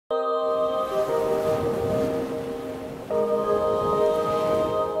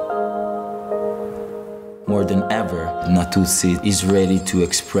more than ever, Natuzzi is ready to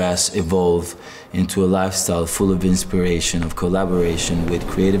express, evolve into a lifestyle full of inspiration, of collaboration with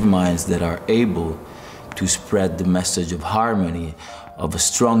creative minds that are able to spread the message of harmony, of a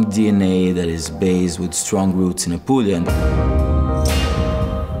strong DNA that is based with strong roots in Puglia.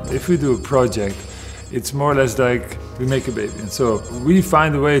 If we do a project, it's more or less like we make a baby. And so we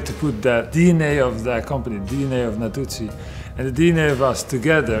find a way to put that DNA of that company, DNA of Natuzzi, and the DNA of us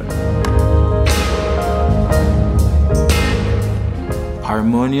together.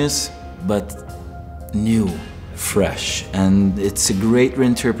 Harmonious, but new, fresh. And it's a great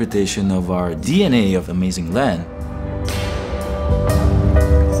reinterpretation of our DNA of amazing land.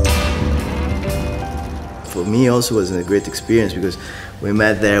 For me also was a great experience because we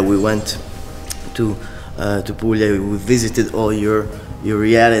met there, we went to Puglia, we visited all your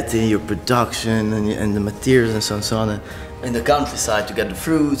reality, your production and the materials and so on. In the countryside to get the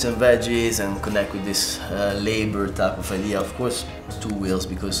fruits and veggies and connect with this labor type of idea. Of course, two wheels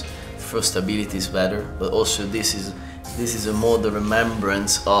because for stability is better, but also this is a more the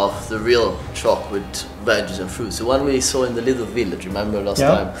remembrance of the real truck with veggies and fruits. The one we saw in the little village, remember last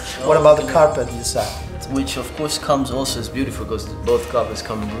time? What about the carpet you saw? Which of course comes also as beautiful because both carpets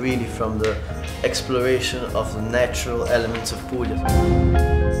come really from the exploration of the natural elements of Puglia.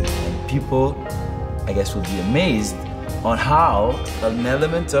 People, I guess, will be amazed on how an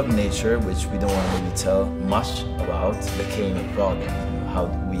element of nature, which we don't want to really tell much about, became a product. How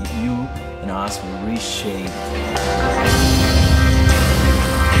you and us will reshape.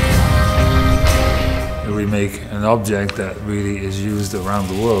 We make an object that really is used around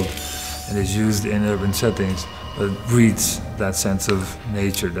the world and is used in urban settings, but breeds that sense of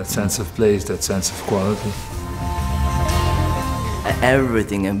nature, that sense of place, that sense of quality.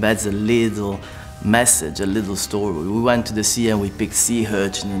 Everything embeds a little message, a little story. We went to the sea and we picked sea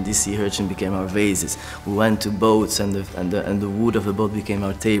urchin, and this sea urchin became our vases. We went to boats and the wood of the boat became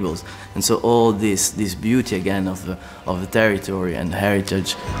our tables. And so all this beauty again of the territory and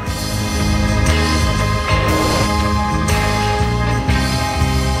heritage.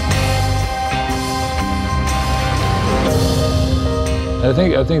 I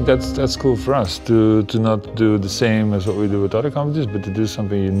think that's cool for us to not do the same as what we do with other companies, but to do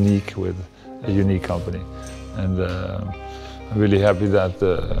something unique with a unique company. And I'm really happy that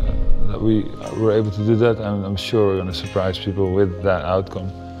we were able to do that, and I'm sure we're going to surprise people with that outcome.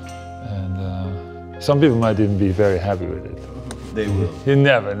 And some people might even be very happy with it. They will. You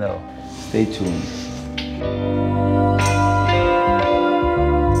never know. Stay tuned.